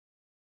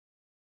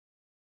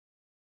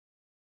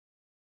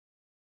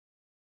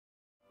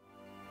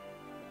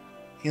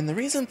And the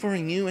reason for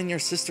you and your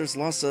sister's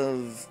loss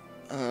of,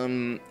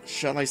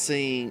 shall I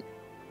say,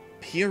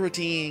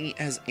 purity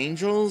as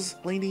angels,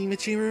 Lady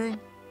Michiru?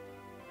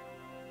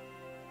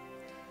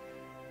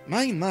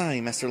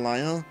 My, Master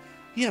Lyle,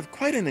 you have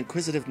quite an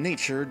inquisitive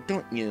nature,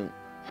 don't you?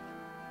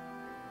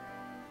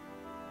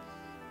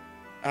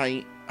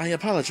 I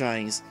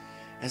apologize.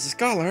 As a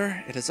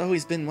scholar, it has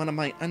always been one of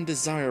my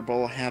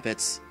undesirable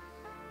habits.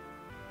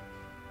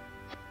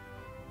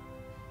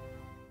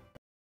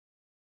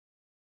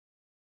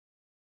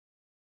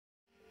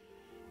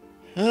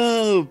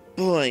 Oh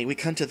boy, we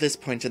come to this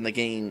point in the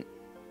game.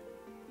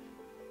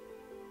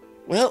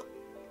 Well,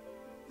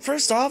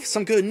 first off,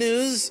 some good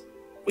news.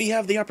 We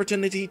have the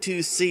opportunity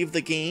to save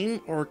the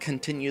game or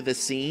continue the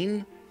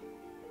scene.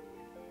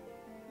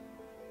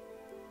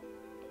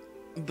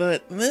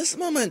 But this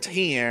moment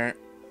here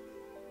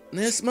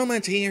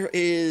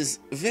is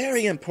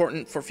very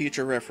important for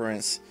future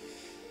reference.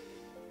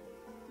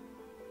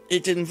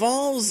 It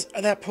involves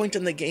that point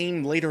in the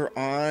game later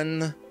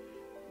on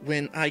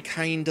when I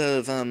kind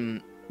of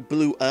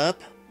blew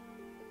up.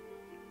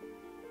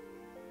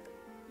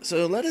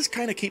 So let us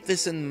kind of keep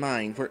this in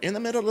mind. We're in the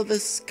middle of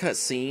this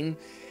cutscene,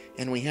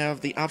 and we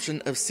have the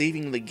option of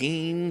saving the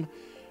game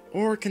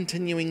or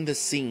continuing the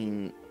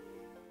scene.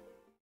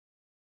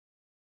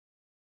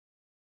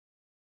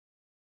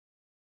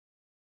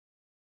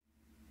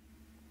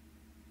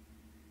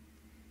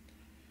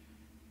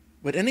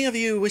 Would any of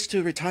you wish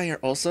to retire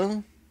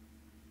also?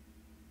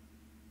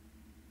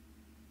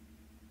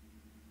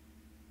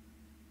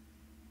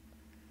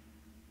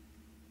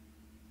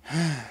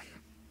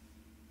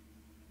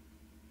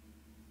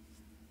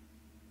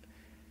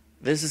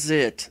 This is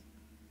it.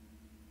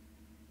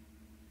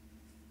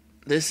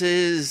 This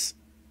is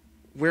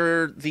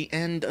where the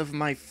end of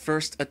my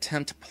first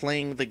attempt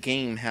playing the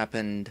game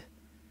happened.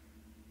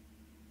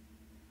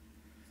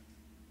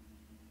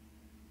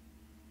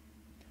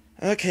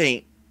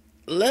 Okay,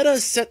 let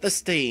us set the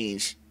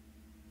stage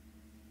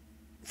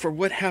for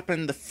what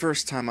happened the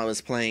first time I was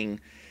playing.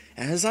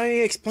 As I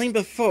explained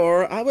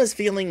before, I was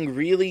feeling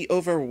really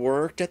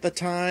overworked at the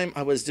time.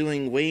 I was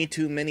doing way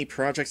too many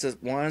projects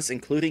at once,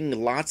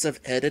 including lots of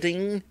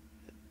editing.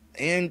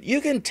 And you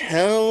can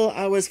tell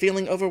I was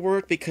feeling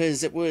overworked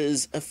because it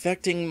was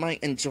affecting my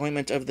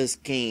enjoyment of this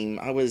game.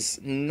 I was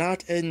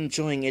not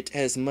enjoying it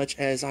as much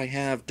as I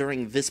have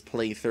during this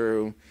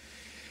playthrough.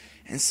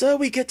 And so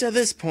we get to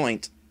this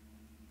point.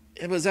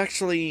 It was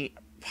actually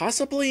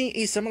possibly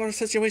a similar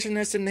situation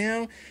as to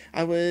now.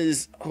 I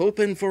was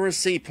hoping for a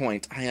save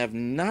point. I have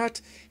not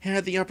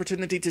had the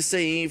opportunity to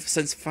save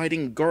since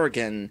fighting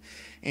Gorgon.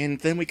 And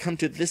then we come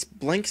to this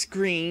blank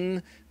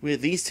screen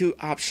with these two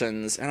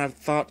options. And I've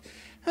thought,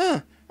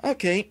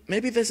 okay,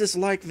 maybe this is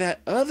like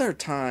that other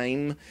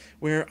time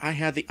where I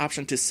had the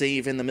option to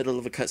save in the middle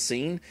of a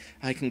cutscene.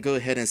 I can go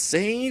ahead and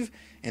save,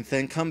 and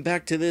then come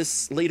back to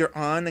this later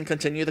on and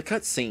continue the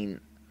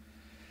cutscene.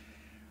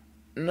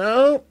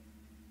 No.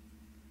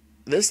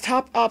 This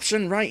top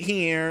option right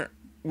here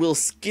will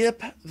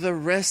skip the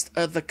rest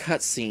of the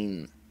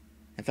cutscene.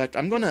 In fact,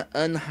 I'm going to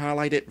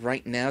unhighlight it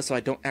right now so I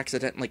don't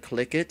accidentally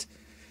click it.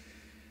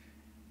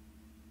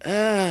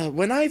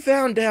 When I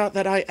found out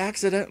that I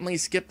accidentally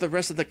skipped the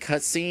rest of the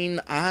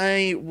cutscene,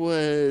 I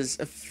was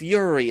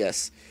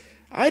furious.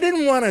 I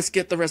didn't want to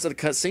skip the rest of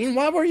the cutscene.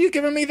 Why were you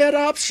giving me that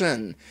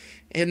option?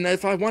 And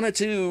if I wanted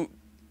to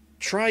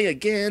try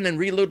again and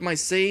reload my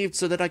save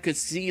so that I could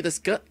see the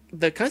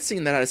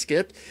cutscene that I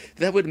skipped,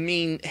 that would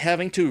mean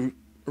having to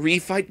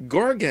refight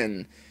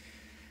Gorgon.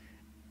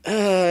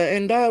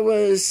 And I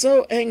was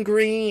so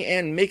angry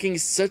and making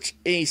such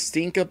a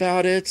stink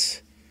about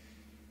it.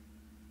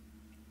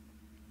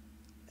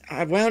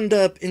 I wound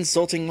up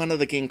insulting one of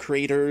the game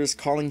creators,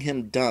 calling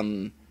him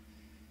dumb.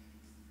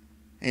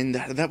 And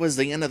that was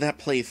the end of that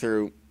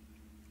playthrough.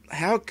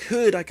 How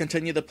could I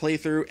continue the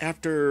playthrough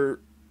after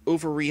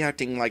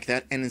overreacting like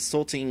that and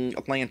insulting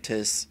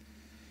Atlantis?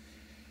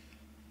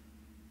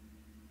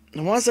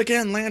 Once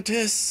again,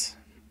 Atlantis,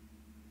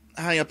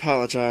 I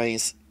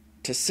apologize.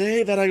 To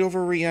say that I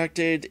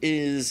overreacted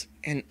is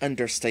an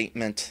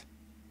understatement.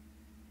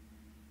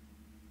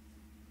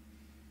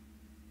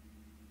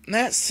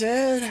 That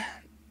said,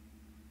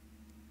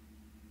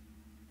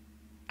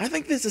 I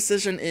think this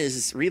decision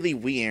is really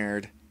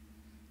weird.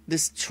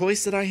 This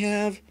choice that I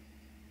have,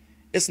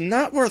 it's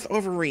not worth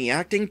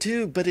overreacting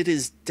to, but it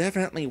is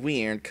definitely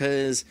weird,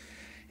 because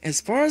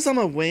as far as I'm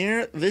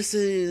aware, this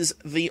is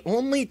the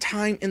only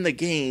time in the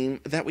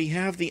game that we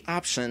have the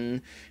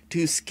option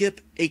to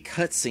skip a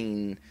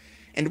cutscene.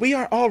 And we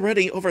are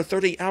already over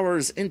 30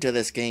 hours into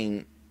this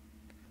game.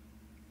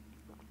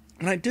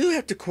 And I do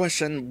have to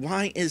question,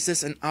 why is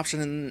this an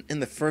option in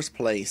the first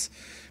place?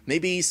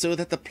 Maybe so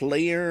that the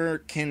player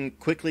can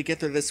quickly get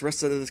through this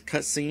rest of the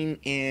cutscene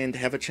and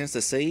have a chance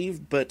to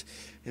save? But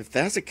if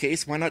that's the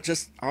case, why not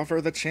just offer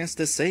the chance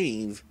to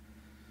save?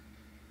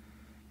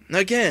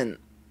 Again,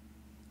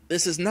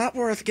 this is not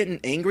worth getting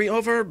angry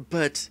over,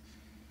 but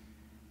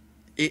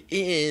it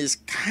is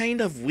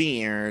kind of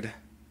weird.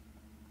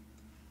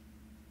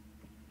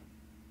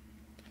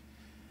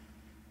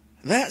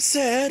 That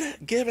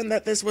said, given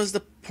that this was the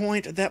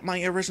point that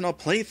my original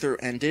playthrough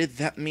ended,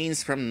 that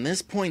means from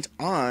this point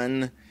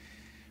on,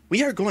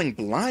 we are going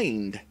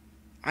blind.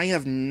 I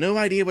have no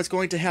idea what's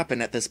going to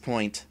happen at this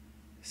point.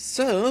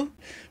 So,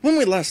 when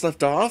we last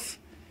left off,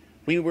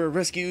 we were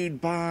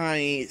rescued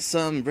by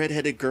some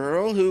red-headed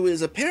girl who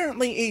is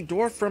apparently a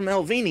dwarf from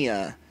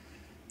Elvenia,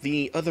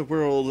 the other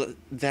world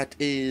that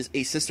is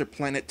a sister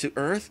planet to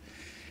Earth.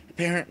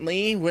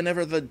 Apparently,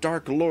 whenever the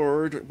Dark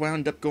Lord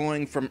wound up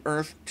going from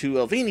Earth to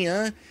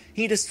Elvenia,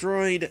 he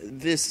destroyed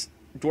this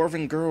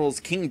dwarven girl's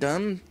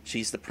kingdom,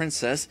 she's the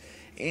princess,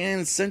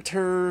 and sent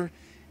her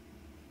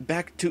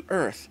back to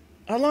Earth,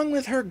 along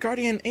with her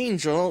guardian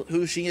angel,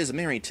 who she is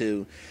married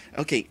to.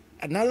 Okay,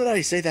 now that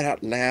I say that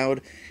out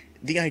loud,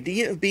 the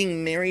idea of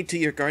being married to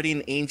your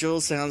guardian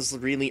angel sounds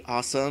really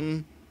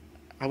awesome.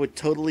 I would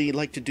totally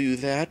like to do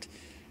that,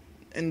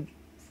 and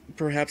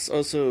perhaps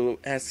also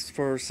ask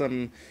for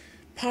some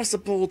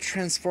possible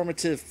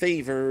transformative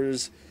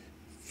favors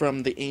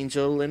from the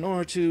angel in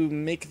order to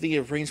make the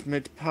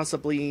arrangement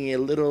possibly a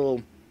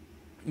little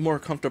more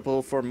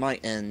comfortable for my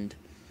end.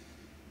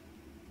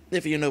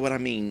 If you know what I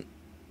mean.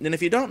 And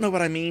if you don't know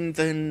what I mean,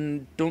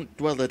 then don't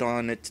dwell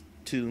on it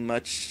too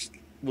much.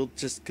 We'll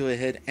just go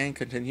ahead and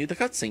continue the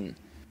cutscene.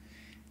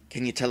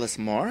 Can you tell us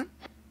more?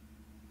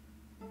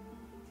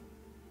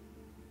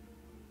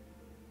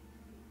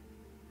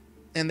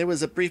 And there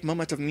was a brief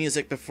moment of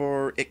music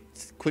before it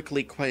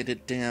quickly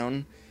quieted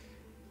down.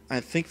 I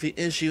think the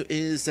issue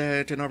is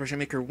that in RPG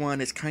Maker 1,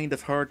 it's kind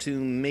of hard to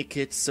make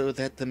it so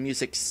that the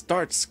music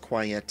starts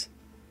quiet.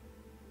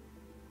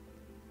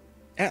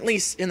 At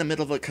least in the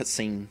middle of a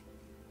cutscene.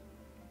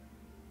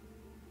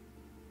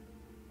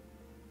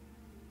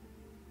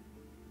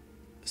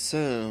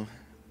 So,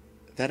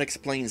 that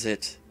explains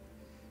it.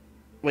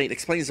 Wait,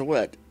 explains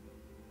what?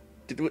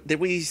 Did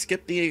we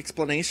skip the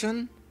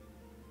explanation?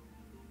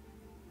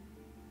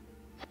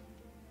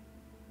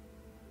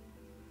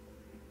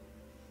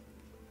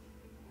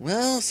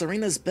 Well,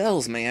 Serena's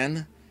bells,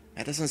 man.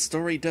 Madison's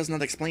story does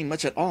not explain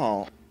much at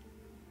all.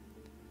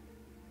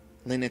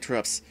 Lynn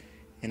interrupts.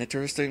 An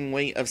interesting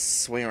way of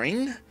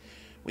swearing?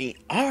 We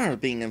are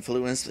being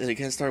influenced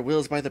against our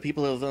wills by the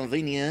people of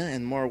Elvenia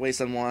in more ways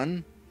than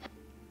one.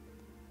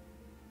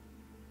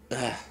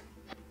 Ugh.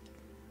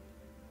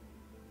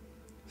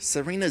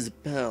 Serena's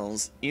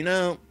bells. You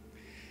know,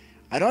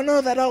 I don't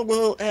know that I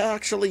will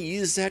actually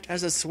use that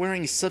as a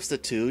swearing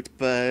substitute,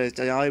 but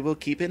I will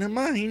keep it in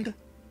mind.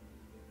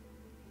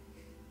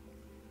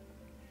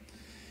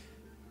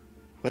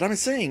 What I'm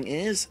saying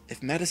is,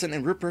 if Madison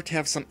and Rupert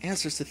have some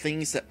answers to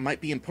things that might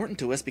be important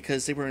to us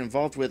because they were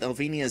involved with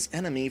Elvenia's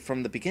enemy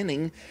from the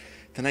beginning,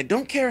 then I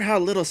don't care how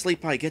little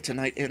sleep I get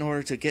tonight in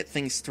order to get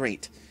things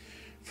straight.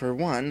 For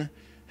one,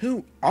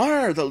 who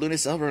are the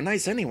Lunas Elver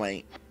Knights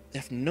anyway?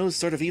 If no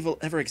sort of evil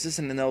ever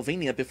existed in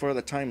Elvenia before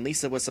the time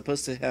Lisa was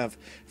supposed to have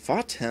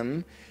fought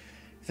him,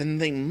 then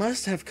they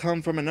must have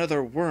come from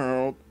another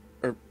world,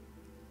 or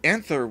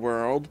Anther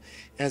world,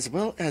 as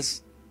well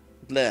as...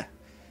 bleh.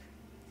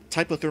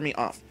 Typo threw me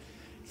off.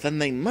 Then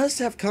they must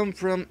have come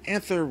from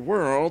Anther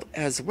world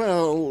as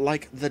well,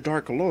 like the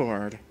Dark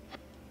Lord.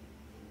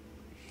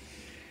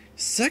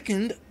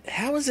 Second,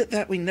 how is it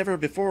that we never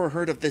before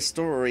heard of this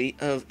story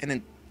of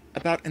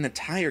about an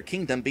entire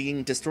kingdom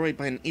being destroyed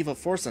by an evil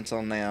force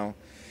until now?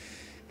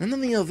 None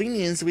of the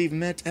Elvenians we've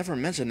met ever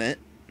mention it,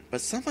 but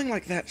something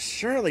like that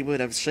surely would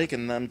have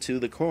shaken them to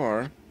the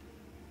core.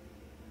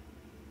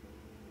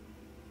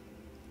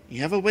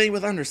 You have a way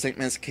with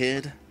understatements,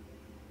 kid.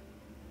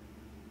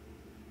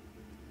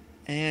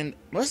 And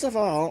most of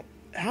all,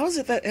 how is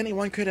it that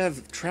anyone could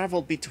have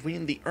traveled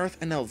between the Earth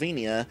and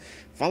Elvenia,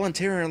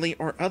 voluntarily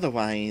or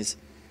otherwise?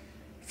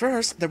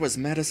 First, there was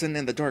Madison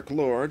and the Dark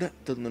Lord,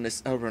 the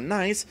Lunas Elver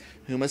Knights,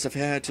 who must have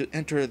had to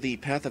enter the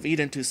Path of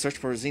Eden to search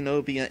for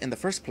Zenobia in the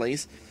first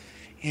place,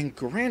 and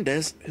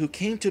Grandis, who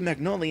came to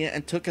Magnolia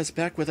and took us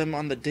back with him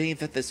on the day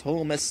that this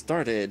whole mess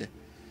started.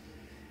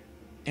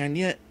 And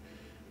yet,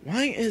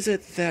 why is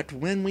it that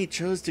when we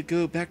chose to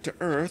go back to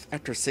Earth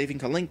after saving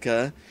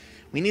Kalinka,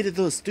 we needed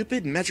those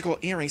stupid magical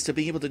earrings to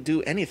be able to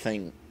do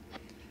anything?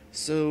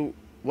 So,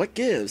 what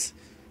gives?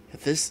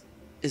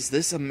 Is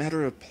this a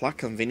matter of plot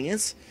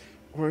convenience?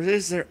 Or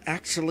is there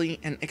actually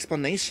an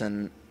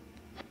explanation?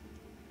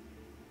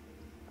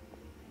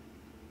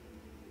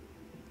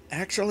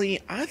 Actually,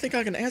 I think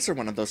I can answer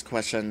one of those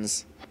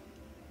questions.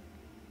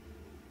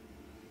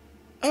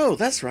 Oh,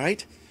 that's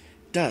right.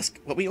 Dusk,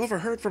 what we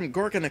overheard from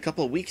Gorgon a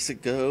couple weeks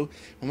ago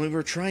when we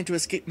were trying to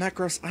escape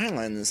Macros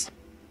Islands.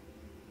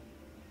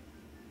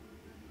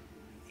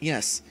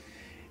 Yes,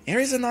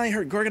 Ares and I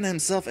heard Gorgon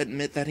himself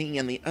admit that he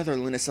and the other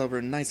Lunas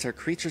Elver Knights are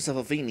creatures of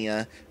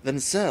Elvenia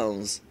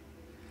themselves.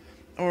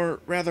 Or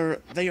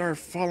rather, they are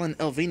fallen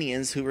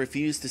Elvenians who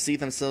refuse to see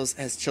themselves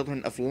as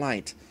children of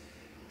light.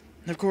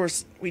 Of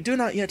course, we do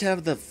not yet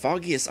have the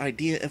foggiest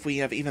idea if we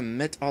have even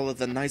met all of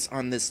the knights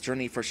on this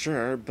journey for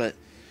sure, but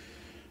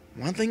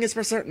one thing is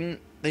for certain,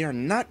 they are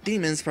not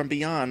demons from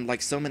beyond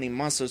like so many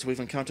monsters we've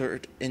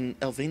encountered in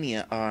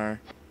Elvenia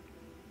are.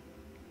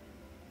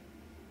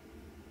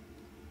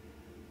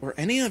 Were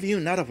any of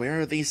you not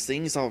aware of these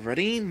things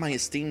already, my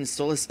esteemed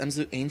Solus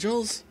Emzu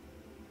angels?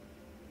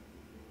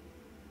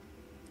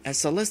 As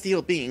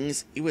celestial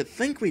beings, you would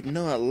think we'd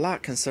know a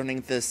lot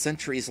concerning the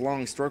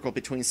centuries-long struggle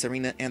between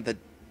Serena and the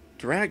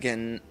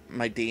dragon,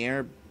 my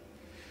dear.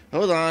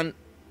 Hold on.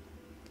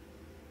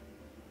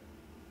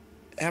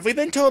 Have we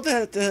been told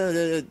that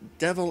the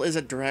devil is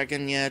a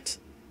dragon yet?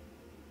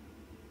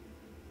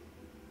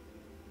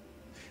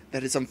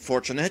 That is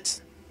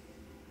unfortunate.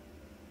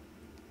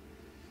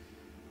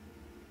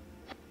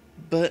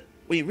 But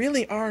we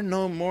really are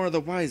no more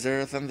the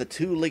wiser than the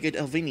two-legged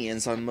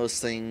Elvenians on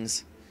most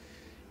things.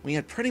 We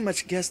had pretty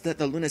much guessed that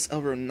the Lunas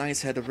Elro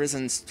Knights had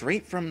arisen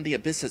straight from the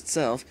abyss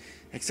itself,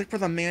 except for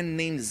the man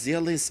named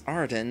Zelis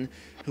Arden,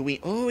 who we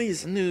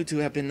always knew to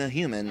have been a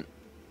human.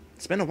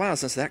 It's been a while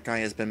since that guy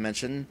has been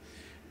mentioned.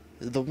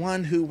 The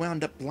one who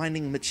wound up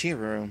blinding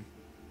Michiru.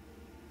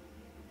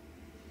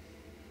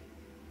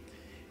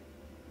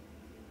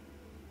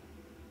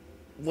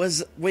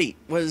 Was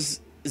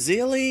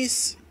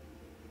Zelis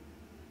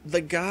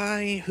the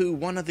guy who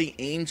one of the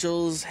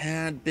angels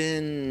had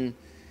been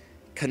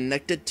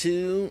connected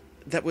to,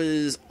 that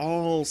was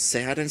all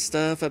sad and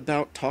stuff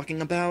about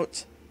talking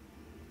about?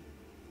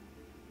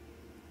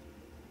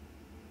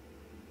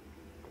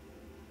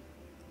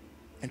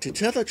 And to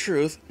tell the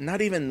truth,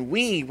 not even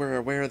we were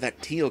aware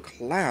that Teal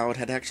Cloud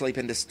had actually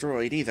been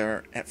destroyed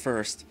either, at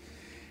first.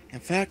 In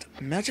fact,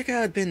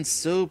 Magica had been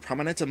so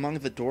prominent among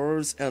the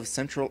dwarves of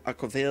Central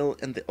Aquavale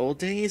in the old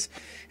days,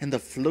 and the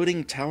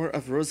floating tower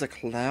of Rosa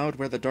Cloud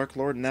where the Dark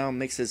Lord now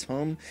makes his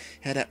home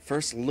had at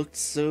first looked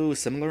so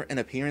similar in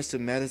appearance to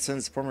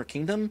Madison's former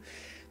kingdom,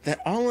 that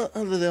all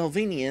of the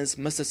Elvenians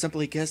must have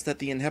simply guessed that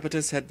the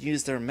inhabitants had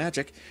used their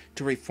magic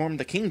to reform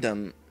the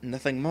kingdom,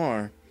 nothing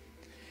more.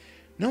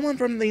 No one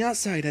from the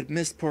outside had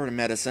missed poor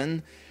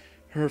Madison,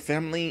 her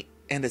family,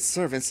 and its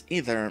servants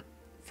either,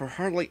 for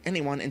hardly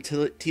anyone in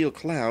Teal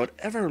Cloud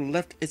ever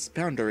left its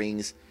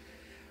boundaries.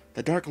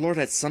 The Dark Lord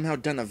had somehow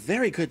done a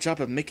very good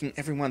job of making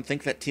everyone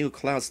think that Teal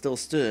Cloud still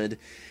stood,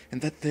 and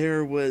that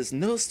there was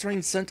no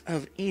strange scent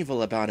of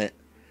evil about it.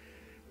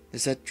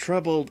 This had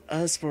troubled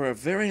us for a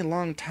very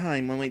long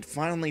time when we'd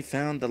finally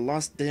found the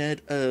lost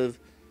dead of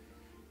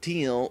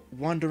Teal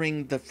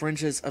wandering the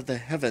fringes of the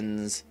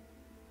heavens.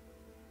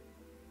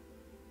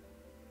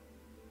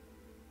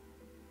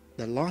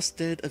 The lost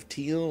dead of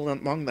Teal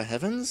among the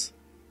heavens?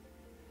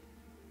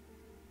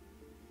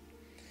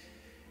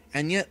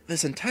 And yet,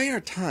 this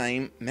entire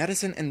time,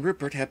 Madison and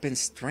Rupert had been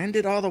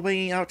stranded all the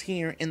way out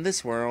here in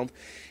this world,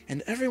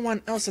 and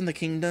everyone else in the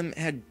kingdom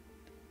had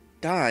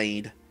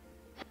died.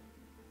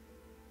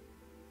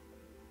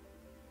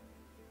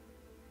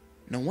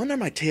 No wonder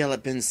my tale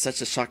had been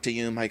such a shock to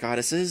you, my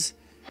goddesses.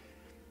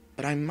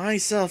 But I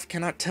myself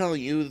cannot tell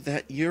you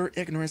that your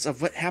ignorance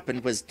of what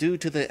happened was due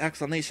to the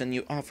explanation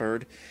you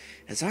offered,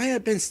 as I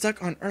have been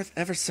stuck on Earth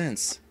ever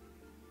since.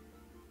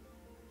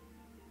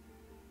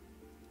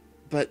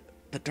 But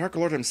the Dark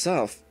Lord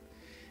himself,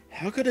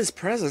 how could his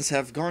presence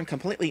have gone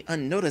completely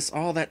unnoticed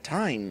all that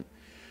time?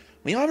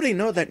 We already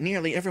know that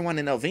nearly everyone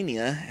in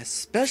Elvenia,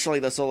 especially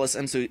the Solus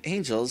Emsu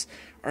angels,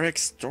 are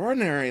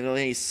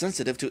extraordinarily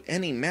sensitive to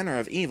any manner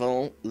of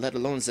evil, let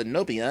alone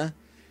Zenobia.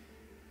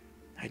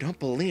 I don't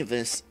believe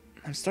this.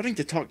 I'm starting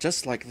to talk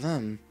just like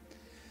them.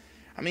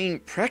 I mean,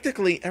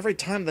 practically every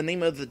time the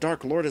name of the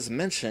Dark Lord is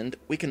mentioned,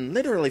 we can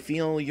literally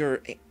feel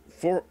you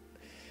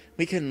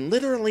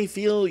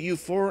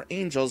four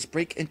angels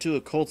break into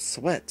a cold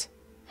sweat.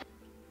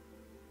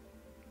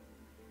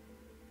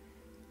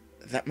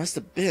 That must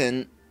have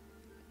been...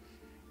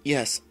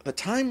 Yes, the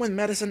time when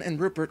Madison and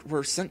Rupert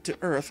were sent to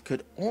Earth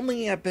could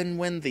only have been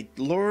when the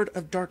Lord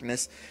of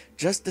Darkness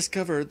just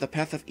discovered the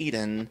Path of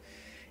Eden,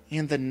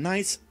 and the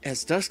knights,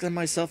 as Dusk and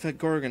myself heard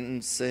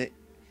Gorgon say,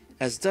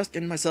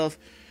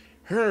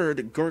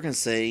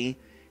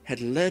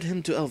 had led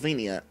him to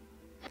Elvenia.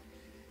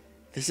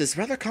 This is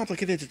rather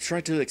complicated to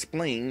try to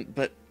explain,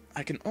 but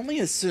I can only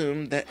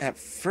assume that at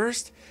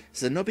first,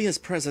 Zenobia's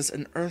presence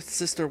in Earth's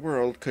sister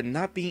world could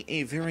not be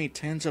a very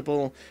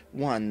tangible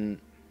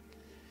one.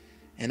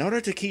 In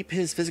order to keep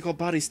his physical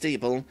body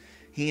stable,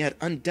 he had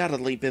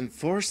undoubtedly been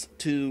forced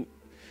to,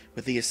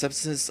 with the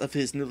assistance of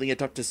his newly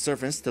adopted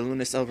servants, the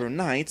Lunas Elro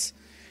Knights,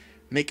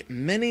 make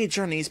many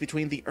journeys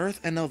between the Earth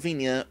and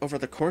Elvenia over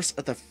the course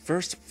of the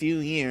first few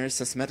years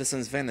since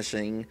Madison's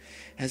vanishing,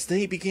 as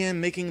they began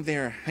making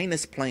their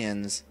heinous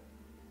plans.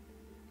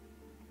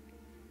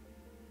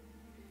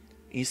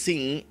 You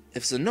see,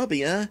 if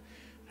Zenobia,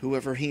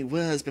 whoever he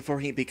was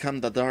before he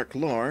became the Dark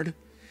Lord,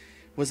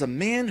 was a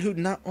man who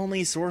not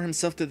only swore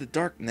himself to the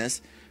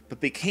darkness, but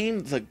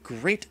became the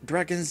great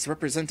dragon's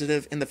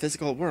representative in the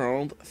physical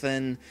world,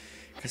 then,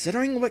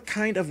 considering what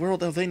kind of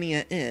world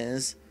Elvenia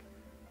is,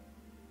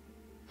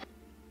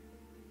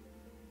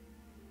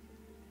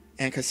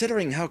 and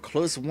considering how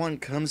close one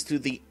comes to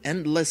the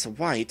endless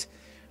white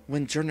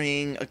when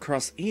journeying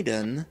across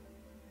Eden,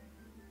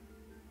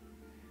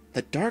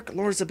 The Dark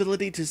Lord's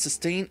ability to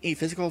sustain a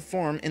physical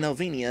form in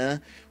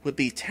Elvenia would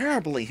be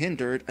terribly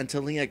hindered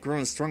until he had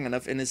grown strong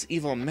enough in his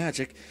evil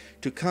magic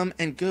to come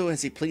and go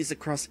as he pleased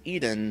across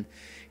Eden,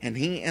 and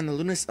he and the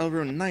Lunas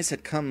Elrune Knights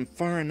had come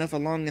far enough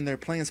along in their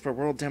plans for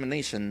world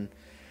domination.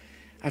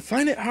 I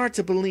find it hard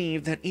to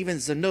believe that even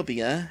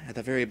Zenobia, at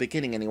the very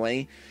beginning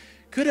anyway,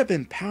 could have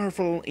been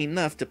powerful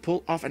enough to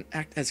pull off an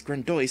act as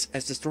grandiose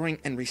as destroying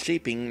and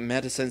reshaping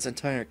Madison's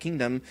entire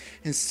kingdom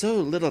in so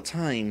little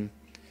time.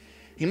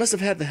 He must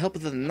have had the help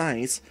of the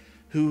Knights,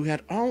 who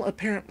had all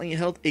apparently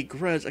held a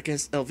grudge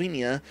against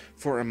Elvenia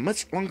for a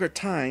much longer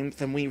time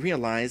than we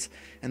realize,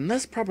 and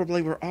thus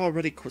probably were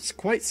already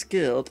quite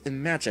skilled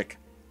in magic.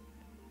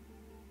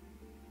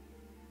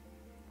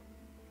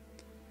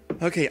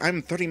 Okay,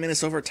 I'm 30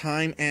 minutes over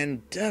time,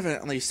 and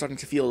definitely starting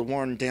to feel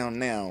worn down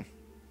now.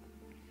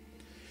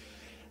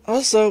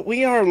 Also,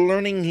 we are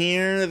learning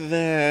here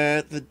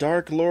that the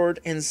Dark Lord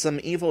and some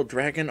evil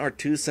dragon are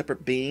two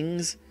separate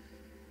beings.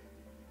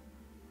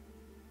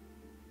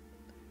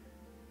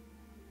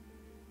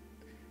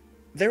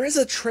 There is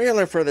a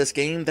trailer for this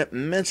game that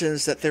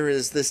mentions that there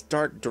is this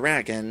dark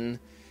dragon,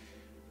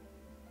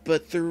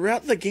 but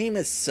throughout the game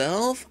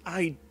itself,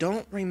 I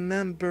don't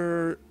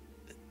remember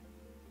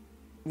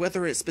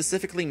whether it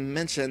specifically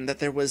mentioned that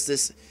there was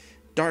this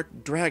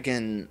dark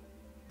dragon.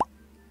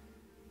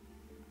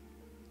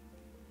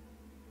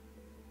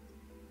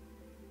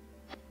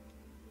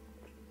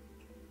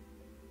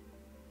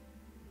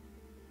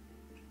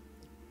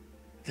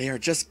 They are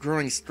just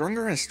growing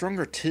stronger and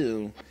stronger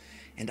too.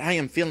 And I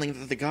am feeling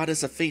that the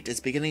goddess of fate is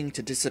beginning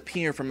to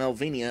disappear from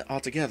Elvenia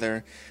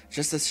altogether,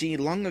 just as she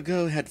long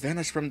ago had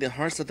vanished from the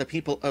hearts of the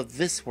people of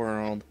this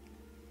world.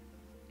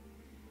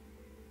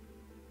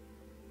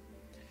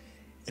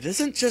 It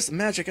isn't just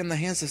magic in the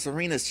hands of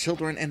Serena's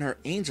children and her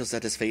angels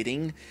that is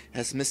fading,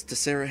 as Miss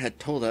Tessera had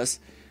told us,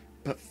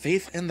 but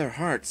faith in their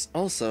hearts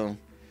also.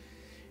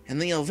 In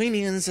the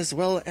Elvenians as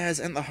well as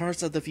in the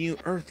hearts of the few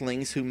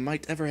earthlings who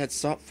might ever have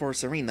sought for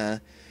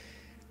Serena.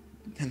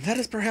 And that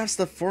is perhaps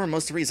the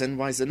foremost reason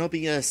why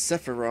Zenobia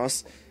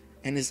Sephiroth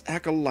and his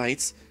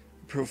acolytes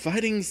are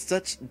providing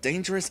such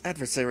dangerous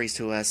adversaries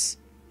to us.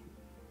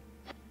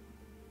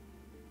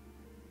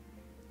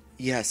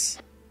 Yes.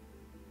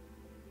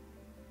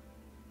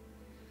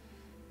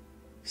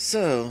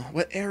 So,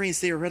 what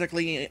Ares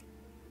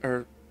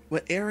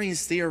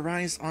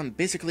theorized on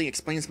basically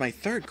explains my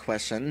third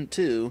question,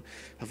 too,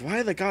 of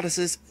why the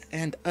goddesses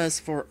and us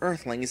four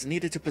earthlings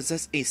needed to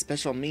possess a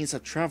special means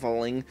of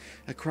traveling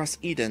across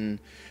Eden,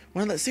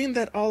 while it seemed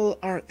that all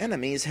our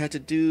enemies had to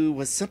do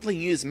was simply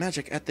use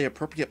magic at the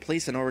appropriate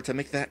place in order to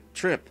make that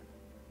trip.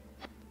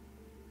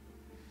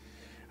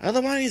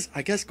 Otherwise,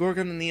 I guess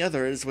Gorgon and the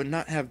others would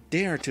not have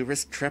dared to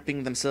risk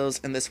trapping themselves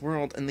in this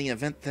world in the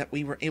event that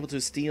we were able to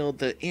steal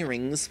the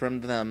earrings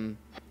from them.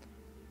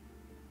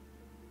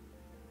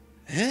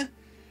 Eh?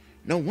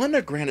 No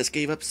wonder Grandis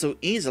gave up so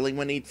easily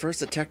when he'd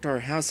first attacked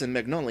our house in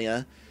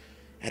Magnolia.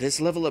 At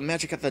his level of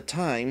magic at the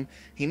time,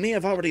 he may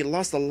have already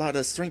lost a lot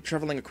of strength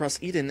traveling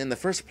across Eden in the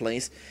first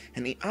place,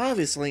 and he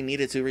obviously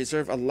needed to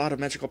reserve a lot of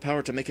magical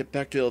power to make it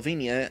back to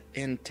Elvenia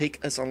and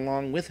take us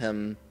along with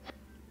him.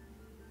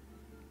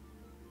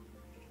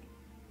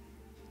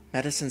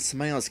 Madison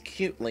smiles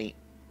cutely.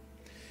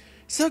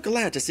 So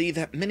glad to see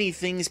that many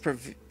things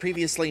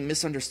previously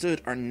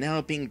misunderstood are now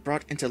being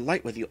brought into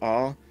light with you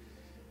all.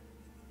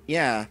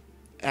 Yeah,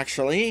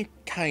 actually,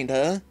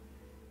 kinda.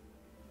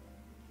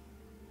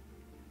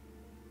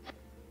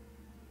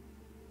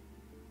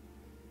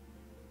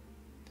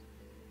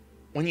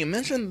 When you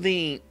mentioned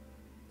the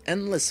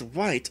endless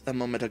white a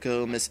moment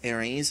ago, Miss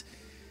Ares,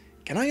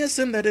 can I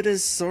assume that it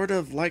is sort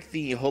of like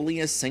the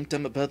holiest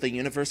sanctum above the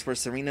universe where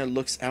Serena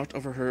looks out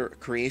over her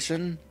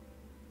creation?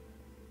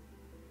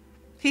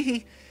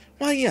 Hehe,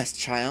 why yes,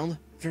 child.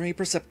 Very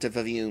perceptive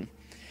of you.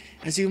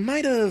 As you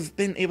might have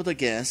been able to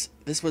guess,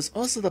 this was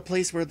also the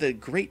place where the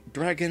great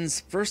dragon's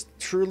first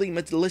truly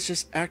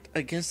malicious act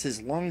against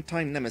his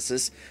longtime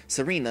nemesis,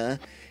 Serena,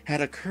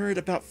 had occurred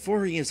about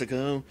 4 years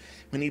ago,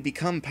 when he'd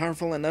become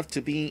powerful enough to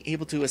be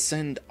able to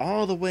ascend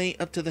all the way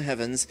up to the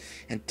heavens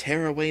and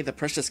tear away the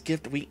precious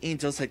gift we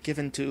angels had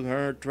given to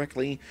her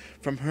directly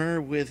from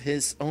her with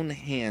his own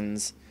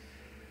hands.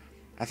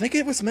 I think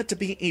it was meant to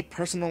be a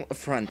personal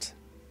affront.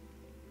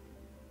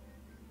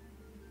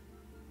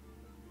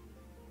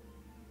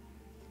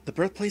 The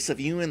birthplace of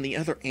you and the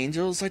other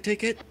angels, I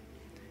take it?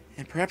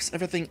 And perhaps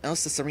everything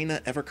else that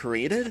Serena ever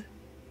created?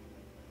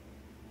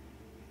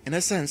 In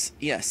a sense,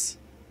 yes.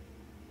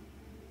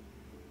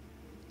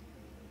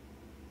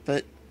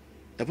 But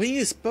the way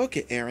you spoke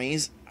it,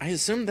 Ares, I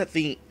assume that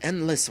the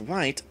endless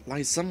white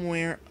lies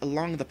somewhere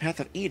along the path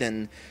of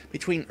Eden,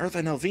 between Earth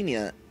and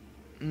Elvenia.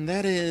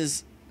 That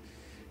is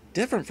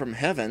different from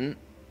heaven,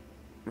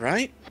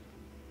 right?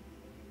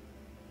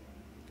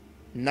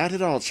 Not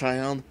at all,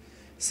 child.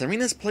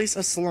 Serena's place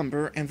of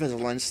slumber and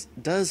vigilance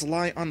does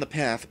lie on the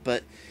path,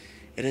 but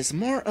it is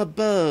more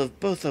above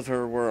both of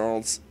her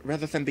worlds,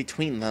 rather than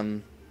between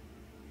them.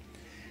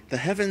 The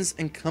heavens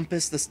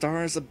encompass the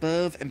stars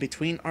above and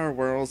between our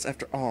worlds,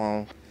 after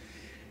all.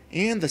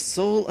 And the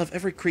soul of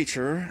every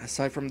creature,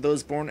 aside from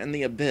those born in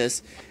the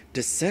abyss,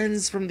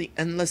 descends from the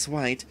endless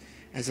white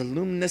as a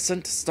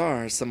luminescent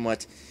star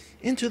somewhat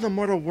into the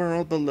mortal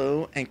world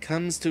below and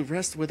comes to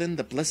rest within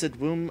the blessed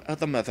womb of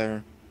the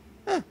mother.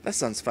 Huh, that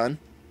sounds fun.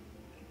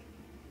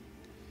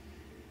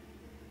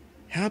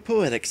 How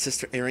poetic,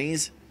 Sister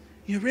Aries.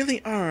 You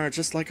really are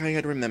just like I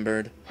had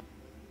remembered.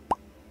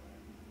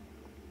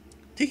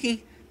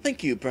 Tiki,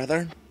 thank you,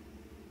 brother.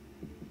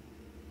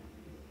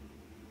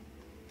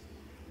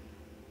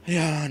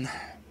 Yawn.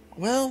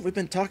 Well, we've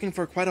been talking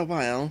for quite a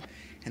while,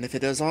 and if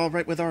it is all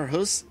right with our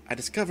hosts, I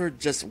discovered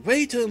just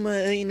way too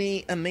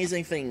many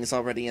amazing things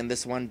already in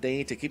this one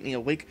day to keep me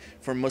awake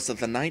for most of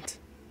the night.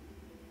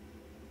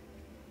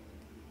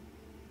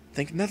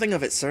 Think nothing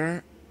of it,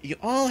 sir. You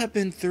all have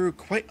been through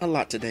quite a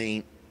lot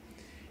today,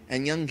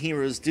 and young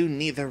heroes do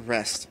need their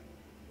rest.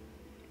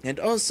 And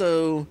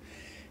also,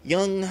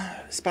 young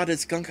spotted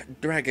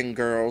skunk dragon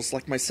girls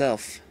like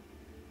myself.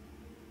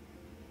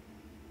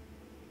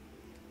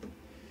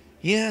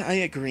 Yeah, I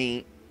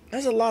agree.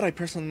 There's a lot I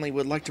personally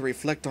would like to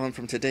reflect on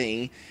from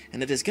today,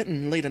 and it is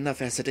getting late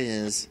enough as it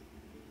is.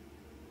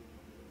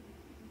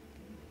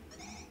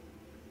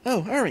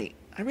 Oh, Ari,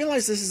 I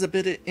realize this is a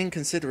bit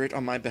inconsiderate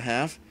on my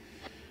behalf,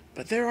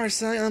 but there are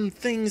some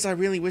things I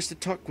really wish to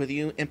talk with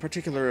you in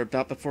particular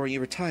about before you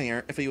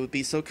retire, if you would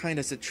be so kind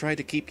as to try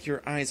to keep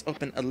your eyes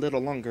open a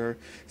little longer,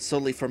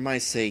 solely for my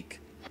sake.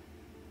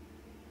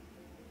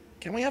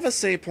 Can we have a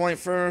save point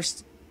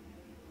first?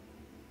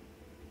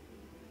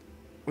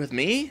 With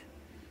me?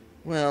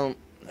 Well,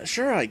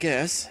 sure, I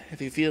guess,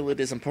 if you feel it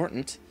is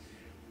important.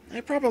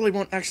 I probably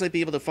won't actually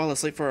be able to fall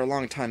asleep for a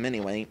long time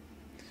anyway.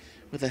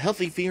 With a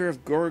healthy fear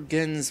of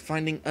Gorgons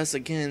finding us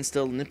again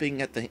still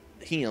nipping at the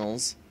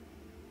heels.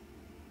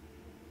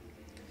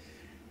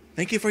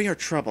 Thank you for your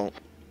trouble.